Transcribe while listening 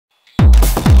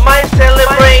my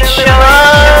celebration.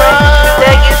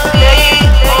 Legacy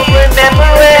of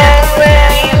remembrance.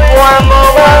 These warm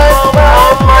moments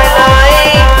of my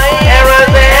life.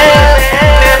 Eras and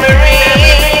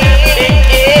memories. It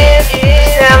is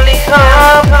Stanley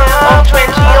Cup of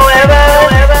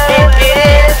 2011. It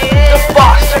is the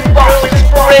Boston Bruins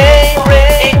parade.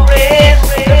 It is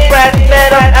the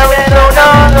Bradman of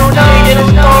Arizona. It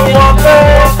is Paul Walker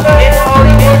in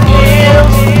Hollywood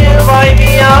Hills. 5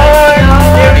 yards.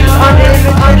 There is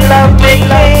unlimited love.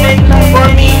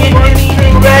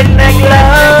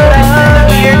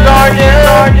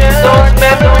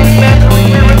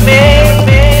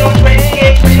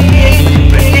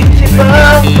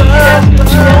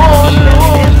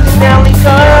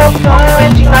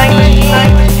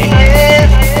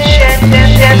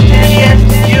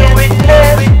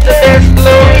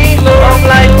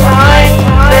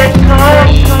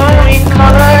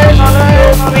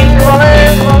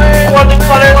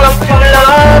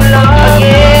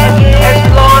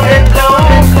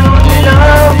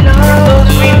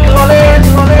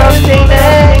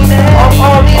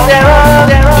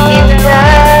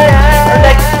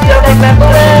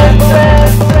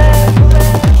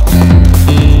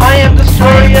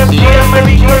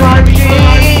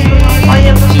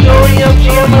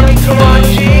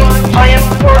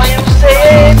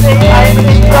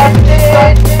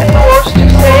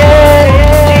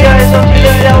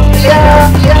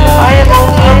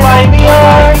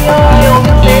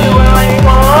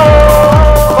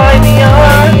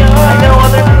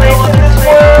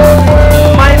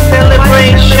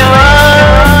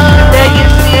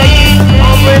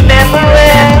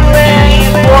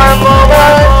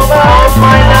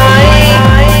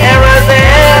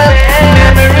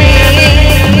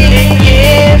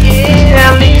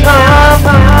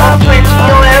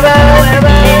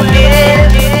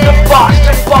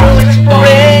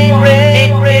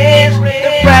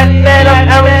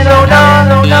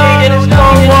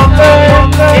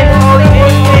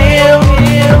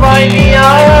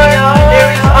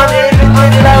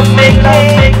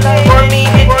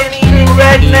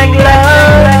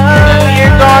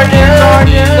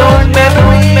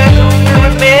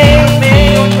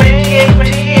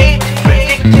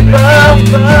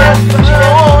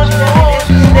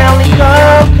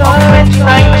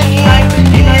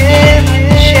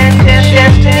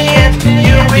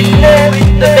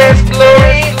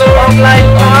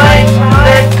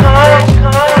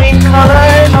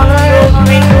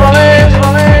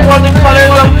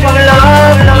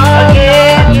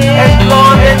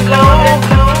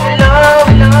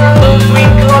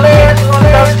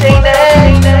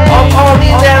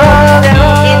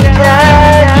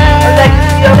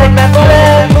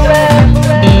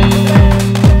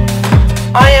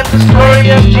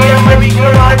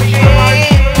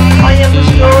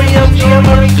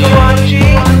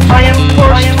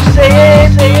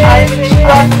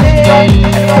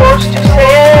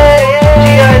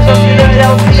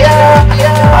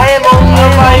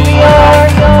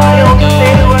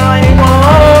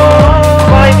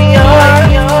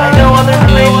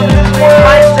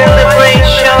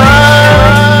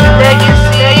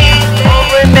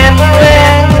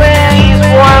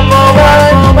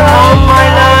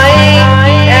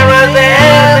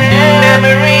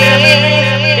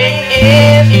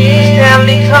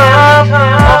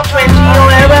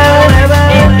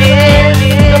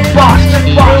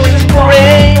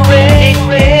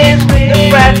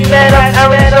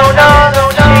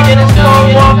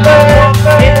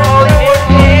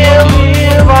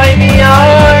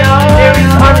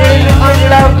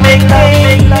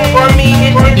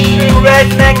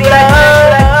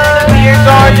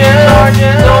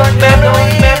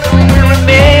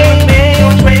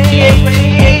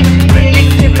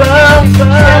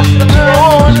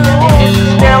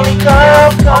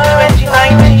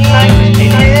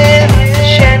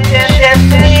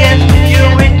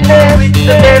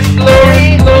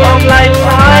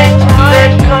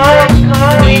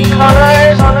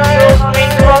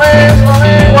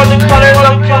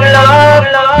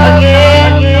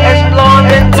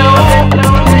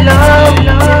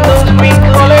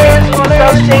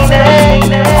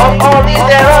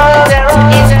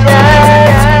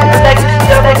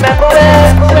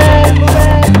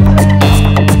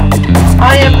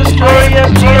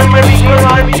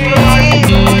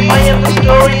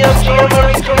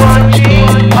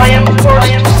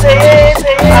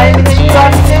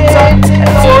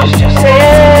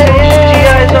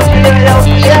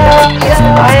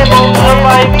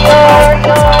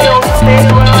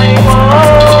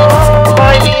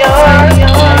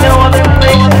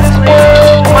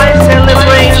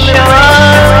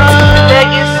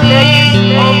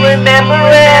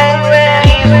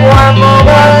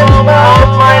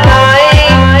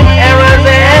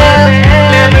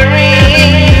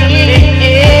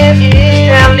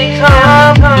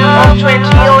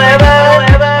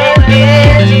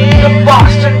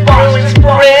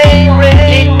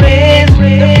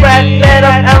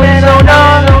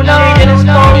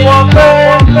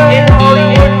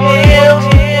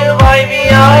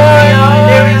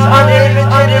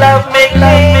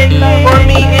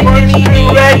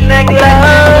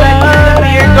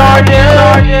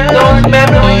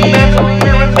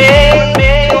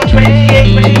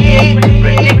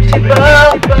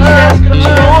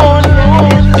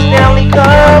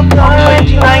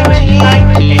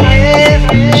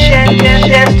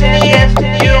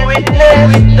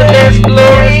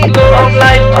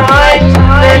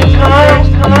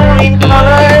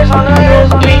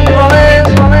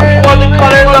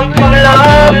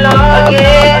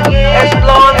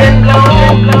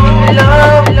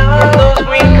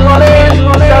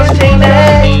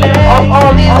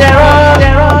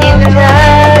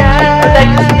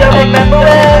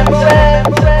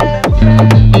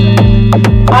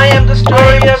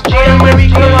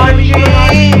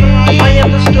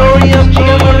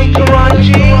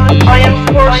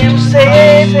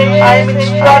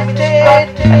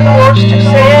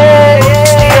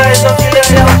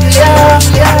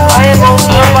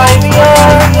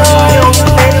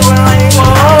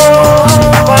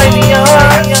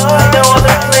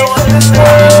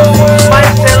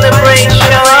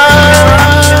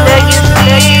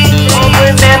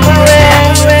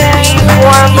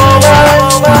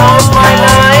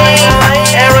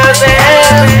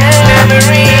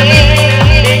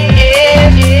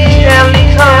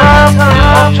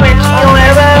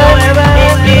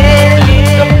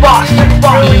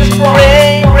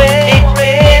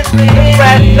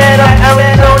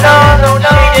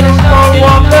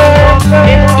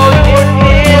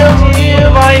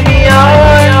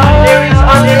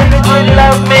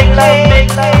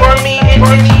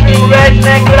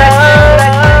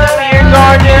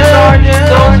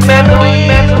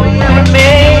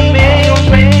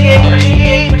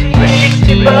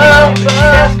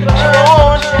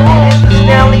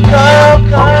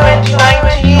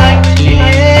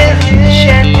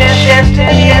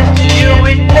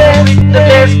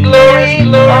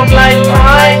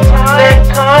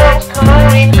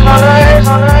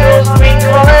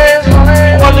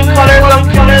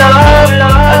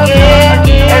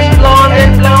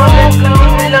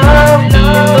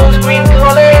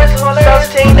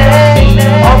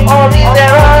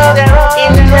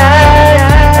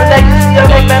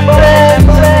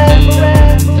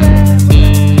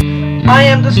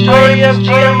 the story of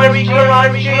Omer.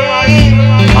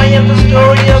 I am the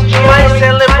story of my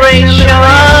celebration.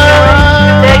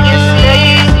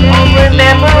 Legacy of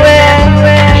remembrance.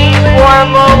 Each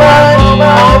one moment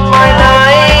of my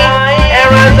life.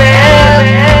 Eras and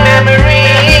memory.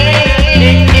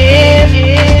 It is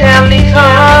Stanley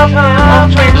Cup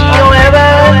of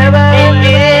 2011. It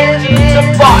is the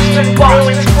Boston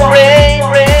Bruins parade.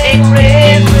 It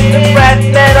is the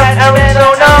Redmen of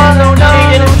Arizona.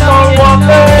 Jaden Stone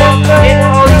Walker in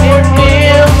Hollywood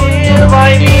Hills.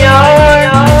 By the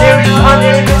hour, there is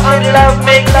unlimited love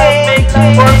making.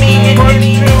 For me, it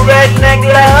is true redneck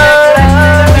love.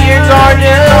 The beer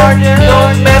garden,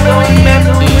 those memories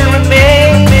will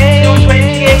remain.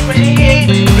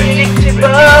 2018,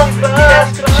 predictable,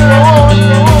 Saskatchewan.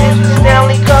 It is the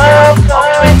Stanley Cup of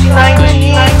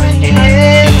 2019. It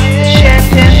is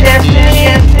the Shanty.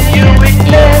 You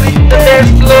witness the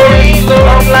best glory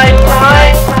of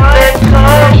lifetime. Then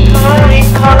come green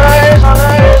colors,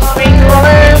 those green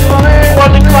colors, for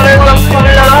the colors of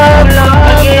love.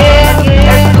 Again,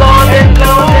 as blonde and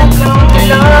blue,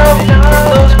 love.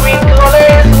 Those green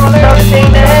colors,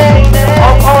 sustaining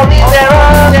of all these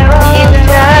eras,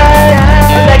 intact,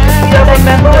 the legacy of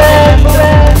remembrance.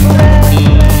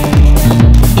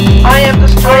 I am the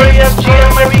story of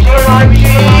Omer.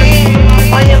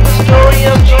 I am the story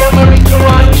of Omer.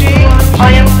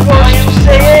 I am forced to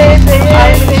say it. I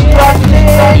am instructed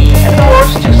and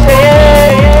forced to say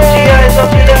it. Gia is of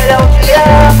Philadelphia.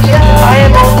 I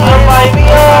am only a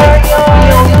 5-year. The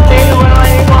only place where I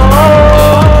am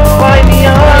on.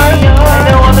 5-year. I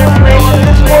know other places in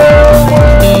this world.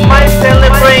 My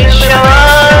celebration,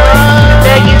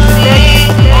 legacy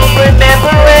of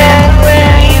remembrance.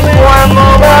 These one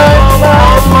moments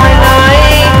of my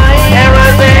life.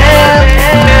 Eras and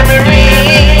memory.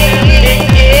 It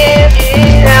is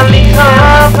Stanley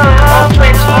Cup of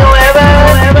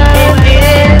 2011. It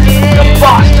is the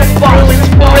Boston Bruins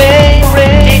parade.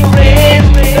 It is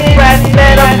the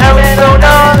Redmen of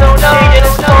Arizona. Jaden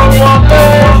Stone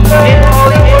Walker in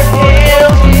Hollywood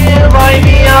Hills. By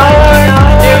the hour,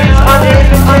 there is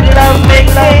unlimited love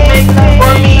making.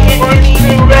 For me, it is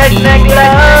true redneck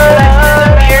love.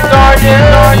 The beer garden,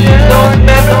 those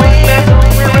memories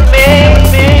will remain.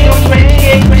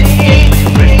 2018,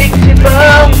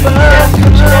 predictable,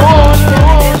 Saskatchewan.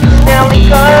 It is the Stanley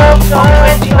Cup of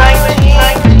 2019.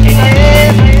 It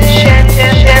is Shanty.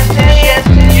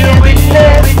 You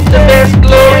witness the best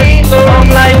glory of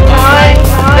lifetime.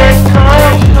 Then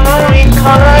come green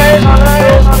colors,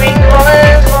 those green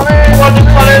colors, for the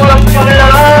colors of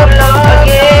love.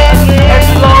 Again, as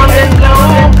blonde and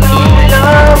blue,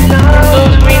 love.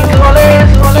 Those green colors,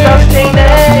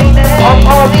 sustaining of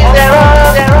all these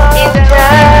eras,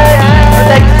 intact, the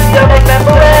legacy of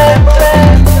remembrance.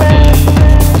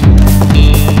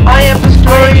 I am the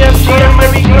story of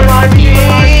Omer.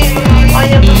 I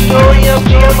am the story of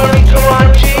Omer.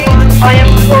 I am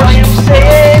forced to say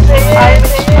it. I am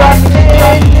instructed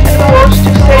and forced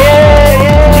to say it.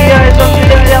 Gia is of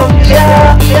Philadelphia.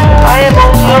 I am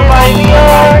only a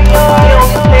 5-year. The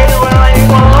only place where I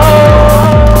am on.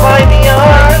 5-year.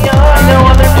 I know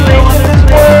other places in this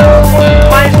world.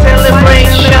 My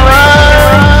celebration,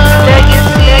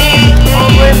 legacy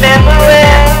of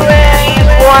remembrance. These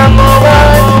one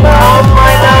moments of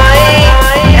my life.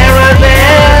 Eras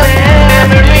and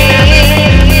memory.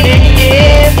 It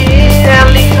is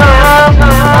Stanley Cup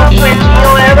of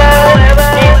 2011.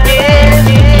 It is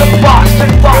the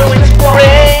Boston Bruins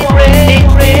parade. It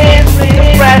is the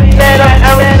Redmen of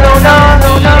Arizona.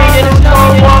 Jaden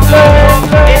Stone Walker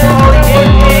in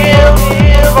Hollywood Hills.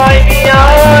 By the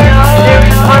hour, there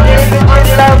is unlimited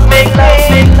love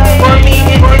making. For me,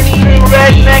 it is true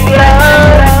redneck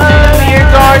love. The beer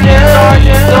garden,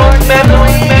 those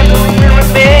memories will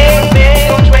remain.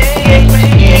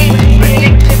 2018,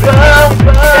 predictable,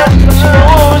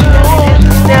 Saskatchewan. It is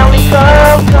the Stanley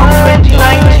Cup of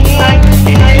 2019.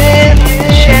 It is the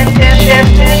Shanty.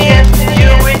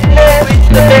 You witness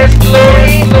the best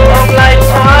glory of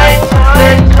lifetime.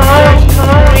 Then come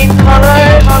green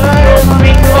colors, those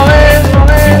green colors,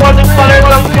 for the colors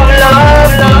of love.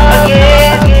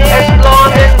 Again, as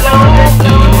blonde and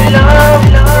blue, love.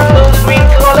 Those green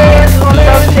colors,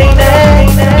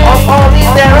 sustaining of all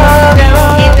these eras,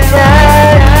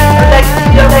 intact, the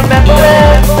legacy of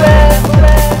remembrance.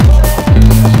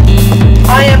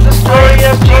 I am the story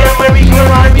of Omer.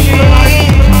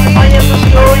 I am the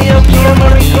story of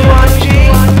Omer.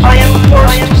 I am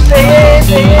forced to say it.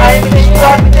 I am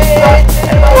instructed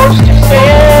and forced to say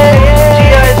it.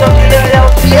 Gia is of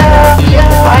Philadelphia.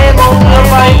 I am only a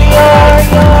 5-year.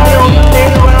 The only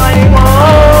place where I am on.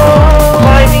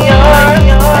 5-year.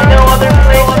 I know other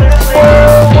places in this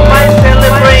world.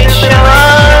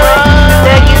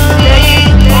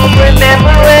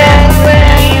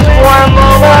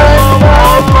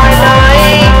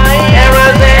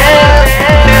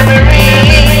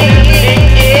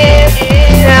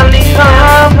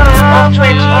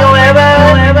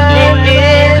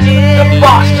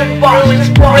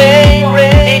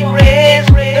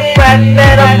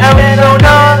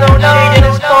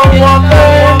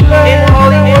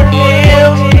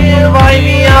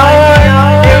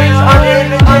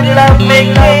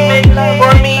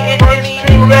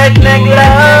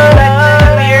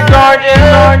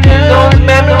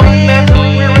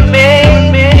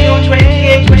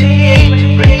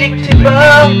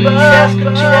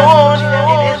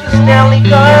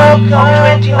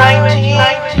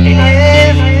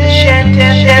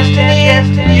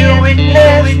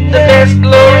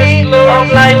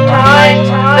 lifetime.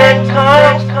 Then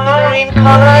comes the green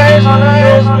colors,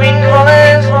 those green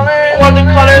colors, what the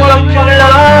colors of true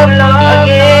love.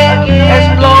 Again, as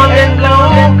blonde and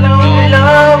blue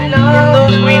love, in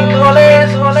those green colors,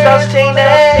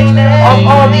 sustaining of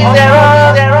all these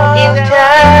eras,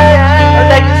 intact, a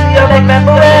legacy of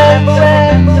remembrance.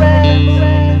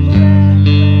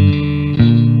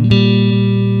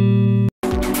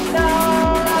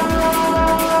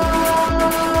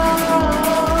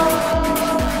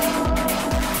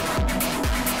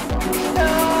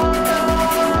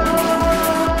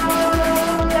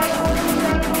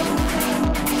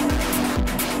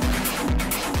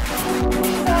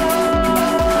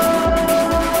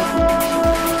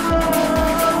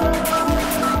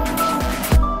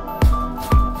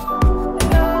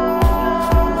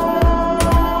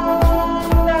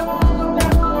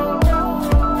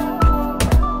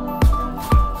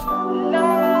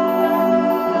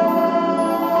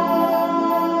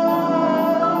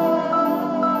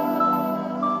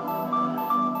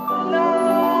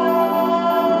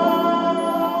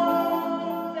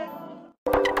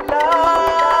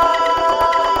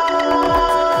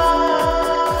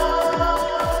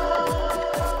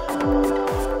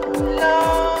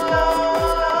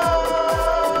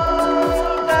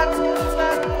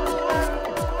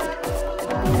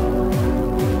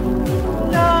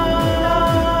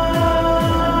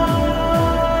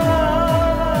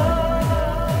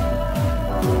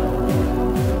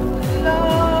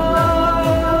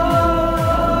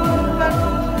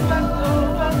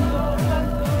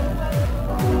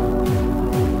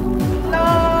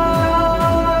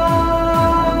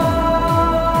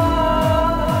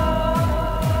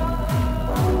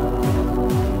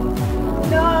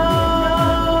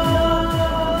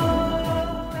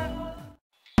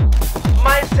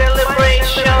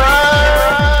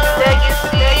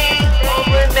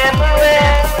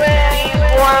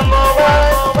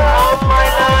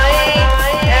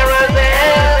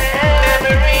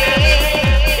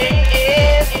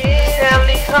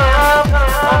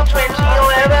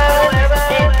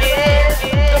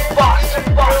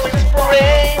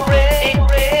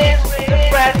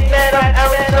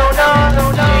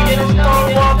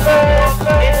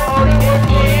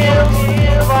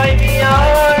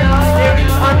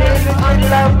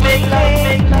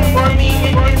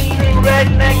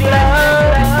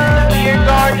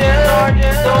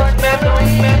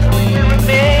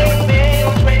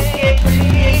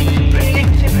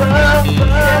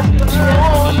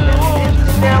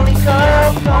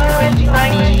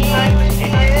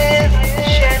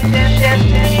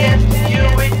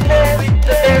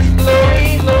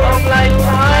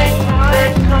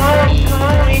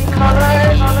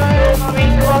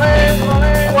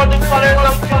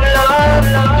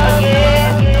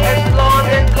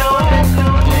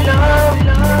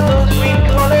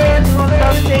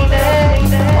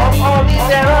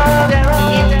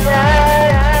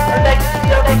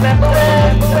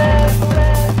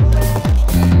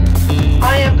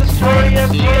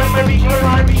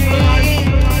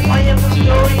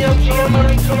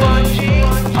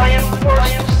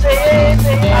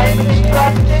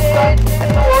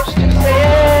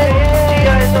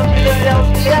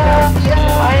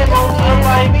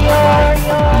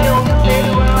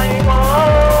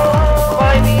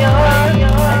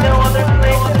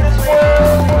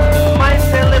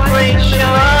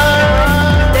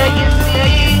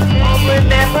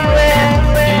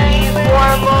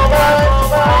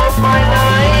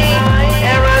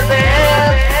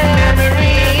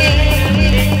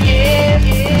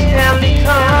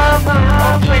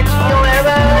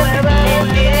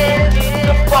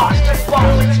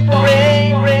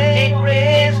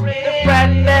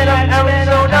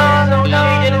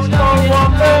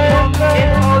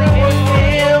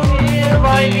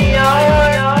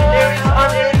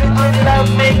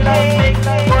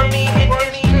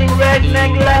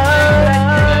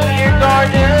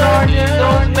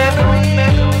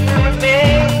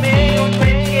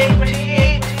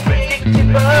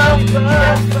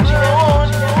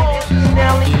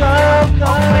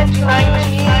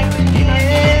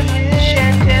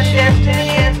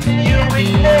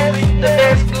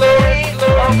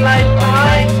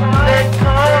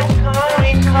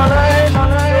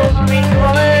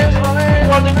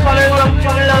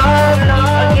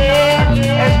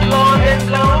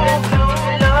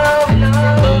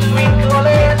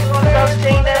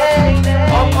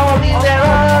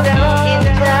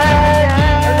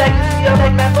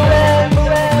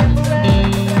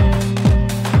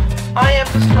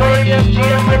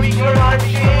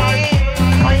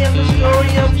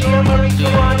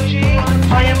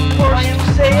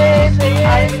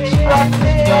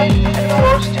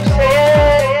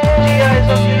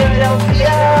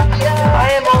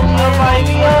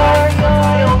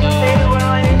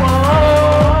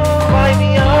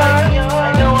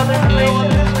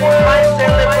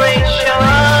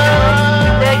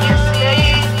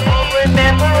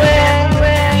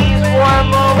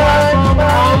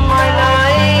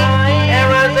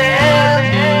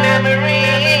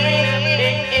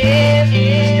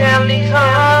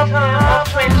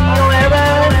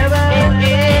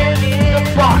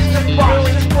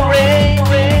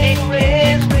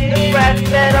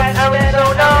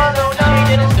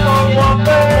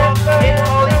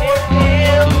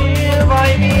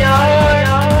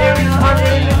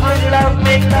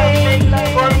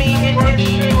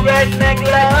 like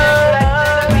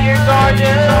love, dear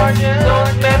gorgeous,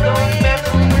 those memories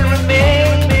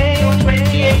remain.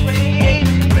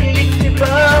 2018,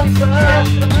 predictable,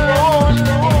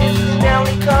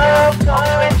 Stanley Cup,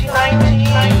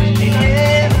 2019,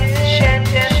 it is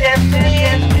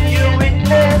champion, you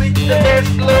witness the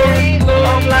best glory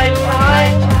of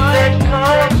lifetime that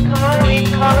comes, green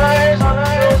colors,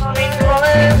 those green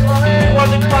colors, were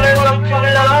the colors of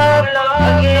love,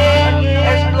 again,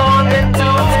 as blonde and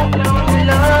blue,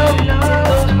 love,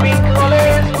 those green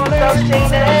colors,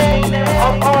 sustaining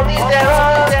of all these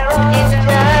eras,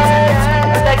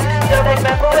 intact, legacy of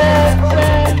remembrance.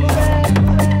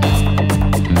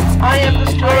 I am the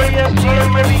story of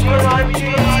Omer.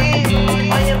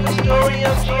 I am the story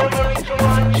of Omer.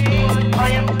 I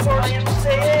am forced to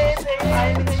say it. I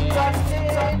am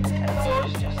instructed and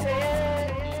forced to say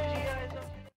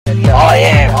it. I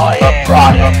am a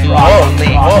product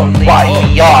only by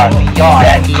VR,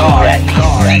 Vancouver,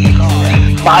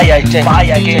 my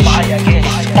identification is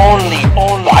only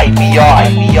by VR,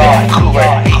 Vancouver,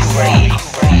 BC.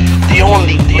 The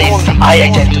only place I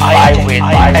identify with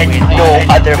and no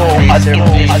other place in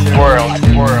this world.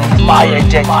 My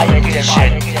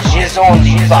identification is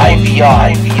only by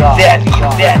VR,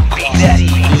 Vancouver, BC.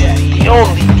 The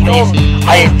only place I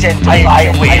identify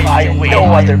with no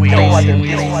other place in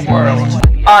this world.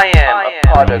 I am a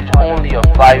product only of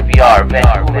VR,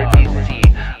 Vancouver, BC.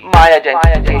 My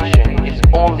identification is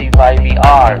only by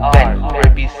VR, Vancouver,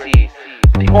 BC.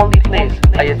 The only place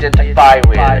I identify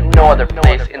with, no other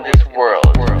place in this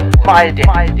world. My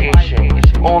identification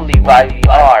is only by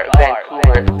VR,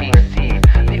 Vancouver, BC.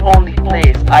 The only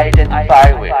place I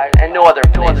identify with, and no other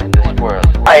place in this world.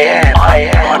 I am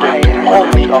product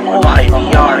only of my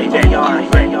VR,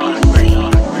 Vancouver, BC.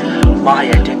 My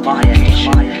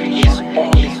identification is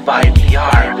only by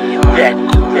VR,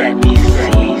 Vancouver, BC.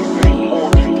 The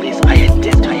only place I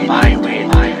identify with,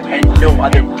 and no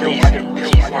other place in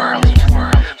this world.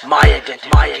 My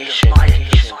identification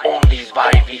is only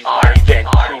by VR,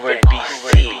 Vancouver, BC.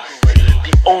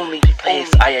 The only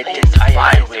place I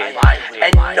identify with,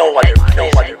 and no other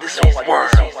place in this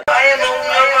world. I am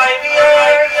only by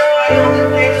VR, the only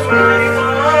place where I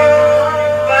belong.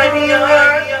 By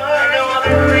VR, no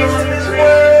other place in this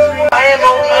world. I am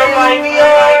only by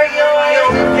VR, the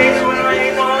only place where I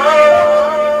belong.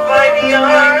 By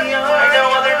VR, no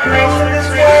other place in this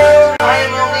world. I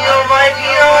am only by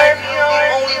VR, the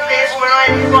only place where I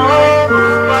belong.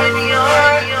 By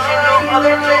VR, no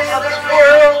other place in this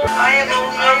world. I am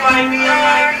only by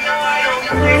VR, the only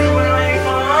place where I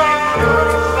belong.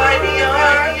 By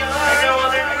VR, no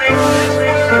other place in this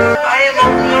world. I am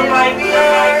only by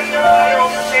VR, the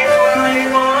only place where I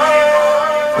belong.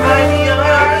 By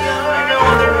VR, no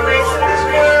other place in this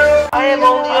world. I am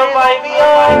only by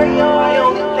VR, the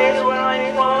only place where I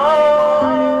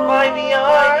belong. By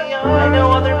VR, no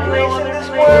other place in this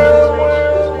world.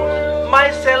 My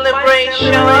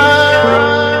celebration,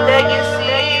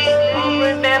 legacy,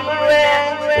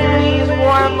 remembrance, these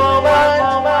warm moments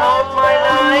of my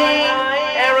life,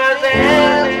 eras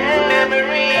and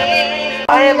memories.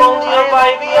 I am only by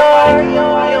VR, the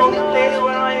only place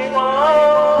where I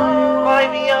belong. By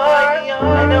VR,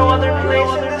 no other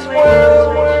place in this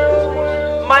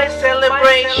world. My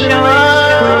celebration,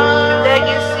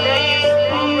 legacy,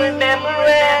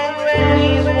 remembrance,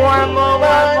 these warm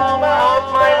moments of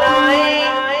my life,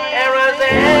 eras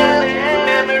and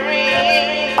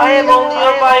memories. I am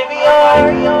only by VR,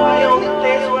 the only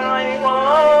place where I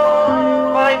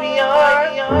belong. By VR,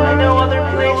 no other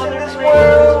place in this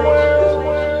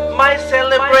world. My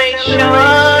celebration,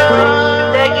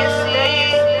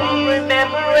 legacy,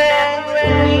 remembrance,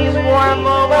 these warm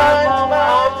moments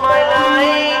of my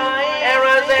life,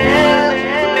 eras and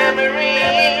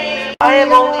memories. I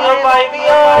am only by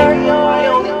VR, the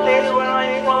only place where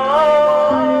I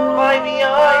belong. By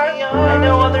VR,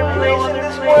 no other place in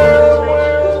this world.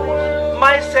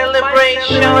 My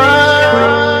celebration,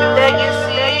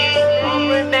 legacy,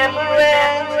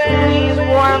 remembrance, these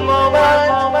warm moments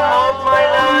of my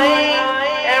life,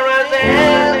 eras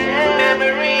and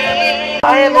memories.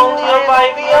 I am only by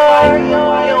VR,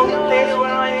 the only place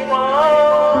where I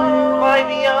belong. By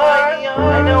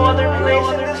VR, no other place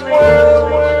in this world.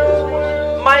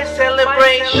 My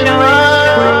celebration,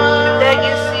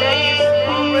 legacy,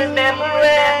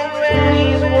 remembrance,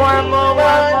 these warm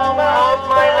moments of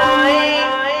my life,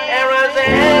 eras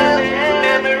and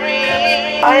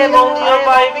memories. I am only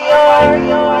by VR,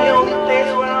 the only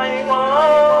place where I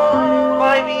belong.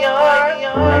 By VR,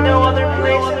 no other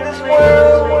place in this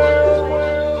world.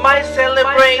 My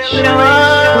celebration,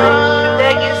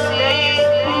 legacy,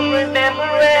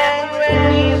 remembrance,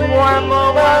 these warm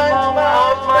moments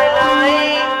of my life.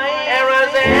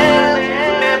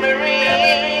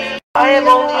 am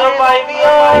only on by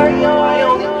VR, the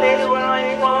only place where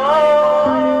I'm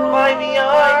from. By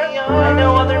VR,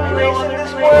 no other place in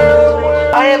this world.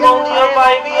 I am only on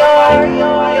by VR,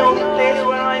 the only place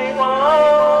where I'm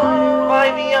from. By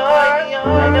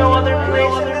VR, no other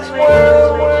place in this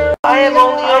world. I am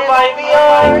only on by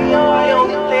VR, the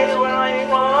only place where I'm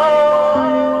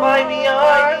from. By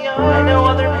VR, no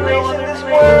other place in this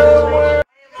world.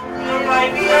 By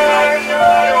VR.